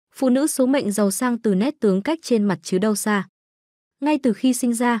Phụ nữ số mệnh giàu sang từ nét tướng cách trên mặt chứ đâu xa. Ngay từ khi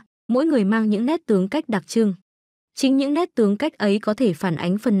sinh ra, mỗi người mang những nét tướng cách đặc trưng. Chính những nét tướng cách ấy có thể phản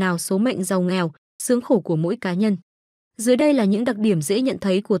ánh phần nào số mệnh giàu nghèo, sướng khổ của mỗi cá nhân. Dưới đây là những đặc điểm dễ nhận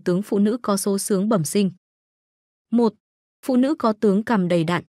thấy của tướng phụ nữ có số xướng bẩm sinh. 1. Phụ nữ có tướng cằm đầy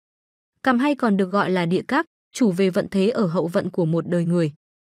đặn. Cằm hay còn được gọi là địa cáp, chủ về vận thế ở hậu vận của một đời người.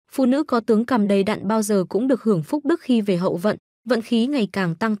 Phụ nữ có tướng cằm đầy đặn bao giờ cũng được hưởng phúc đức khi về hậu vận, vận khí ngày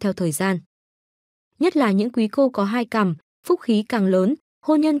càng tăng theo thời gian. Nhất là những quý cô có hai cằm, phúc khí càng lớn,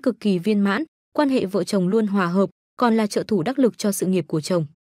 hôn nhân cực kỳ viên mãn, quan hệ vợ chồng luôn hòa hợp, còn là trợ thủ đắc lực cho sự nghiệp của chồng.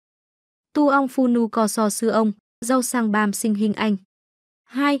 Tu ong phu nu co so sư ông, giàu sang bam sinh hình anh.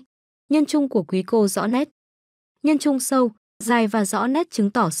 2. Nhân trung của quý cô rõ nét. Nhân trung sâu, dài và rõ nét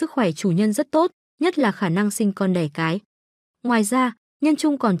chứng tỏ sức khỏe chủ nhân rất tốt, nhất là khả năng sinh con đẻ cái. Ngoài ra, nhân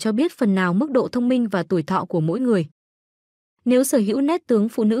trung còn cho biết phần nào mức độ thông minh và tuổi thọ của mỗi người. Nếu sở hữu nét tướng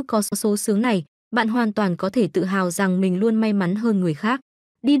phụ nữ có số xướng này, bạn hoàn toàn có thể tự hào rằng mình luôn may mắn hơn người khác.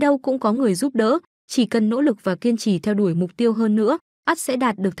 Đi đâu cũng có người giúp đỡ, chỉ cần nỗ lực và kiên trì theo đuổi mục tiêu hơn nữa, ắt sẽ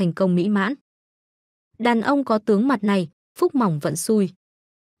đạt được thành công mỹ mãn. Đàn ông có tướng mặt này, phúc mỏng vận xui.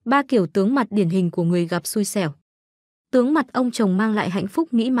 3 kiểu tướng mặt điển hình của người gặp xui xẻo. Tướng mặt ông chồng mang lại hạnh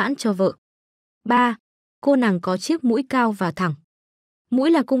phúc mỹ mãn cho vợ. 3. Cô nàng có chiếc mũi cao và thẳng.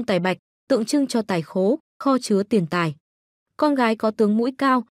 Mũi là cung tài bạch, tượng trưng cho tài khố, kho chứa tiền tài. Con gái có tướng mũi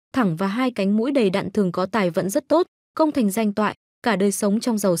cao, thẳng và hai cánh mũi đầy đặn thường có tài vận rất tốt, công thành danh toại, cả đời sống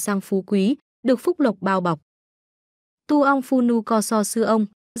trong giàu sang phú quý, được phúc lộc bao bọc. Tu ong phu nu co so sư ông,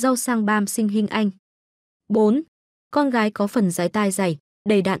 giàu sang bam sinh hình anh. 4. Con gái có phần dái tai dày,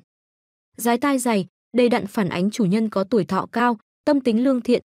 đầy đặn. Dái tai dày, đầy đặn phản ánh chủ nhân có tuổi thọ cao, tâm tính lương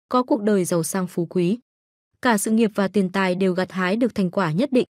thiện, có cuộc đời giàu sang phú quý. Cả sự nghiệp và tiền tài đều gặt hái được thành quả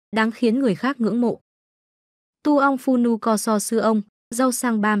nhất định, đáng khiến người khác ngưỡng mộ. Tu ong phu nu co so sư ông, giàu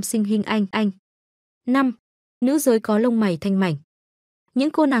sang bam sinh hình anh. 5. Nữ giới có lông mày thanh mảnh.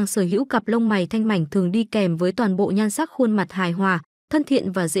 Những cô nàng sở hữu cặp lông mày thanh mảnh thường đi kèm với toàn bộ nhan sắc khuôn mặt hài hòa, thân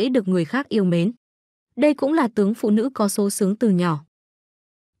thiện và dễ được người khác yêu mến. Đây cũng là tướng phụ nữ có số xướng từ nhỏ.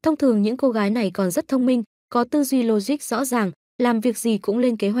 Thông thường những cô gái này còn rất thông minh, có tư duy logic rõ ràng, làm việc gì cũng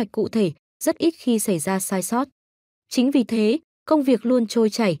lên kế hoạch cụ thể, rất ít khi xảy ra sai sót. Chính vì thế, công việc luôn trôi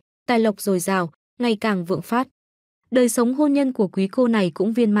chảy, tài lộc dồi dào, ngày càng vượng phát. Đời sống hôn nhân của quý cô này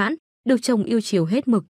cũng viên mãn, được chồng yêu chiều hết mực.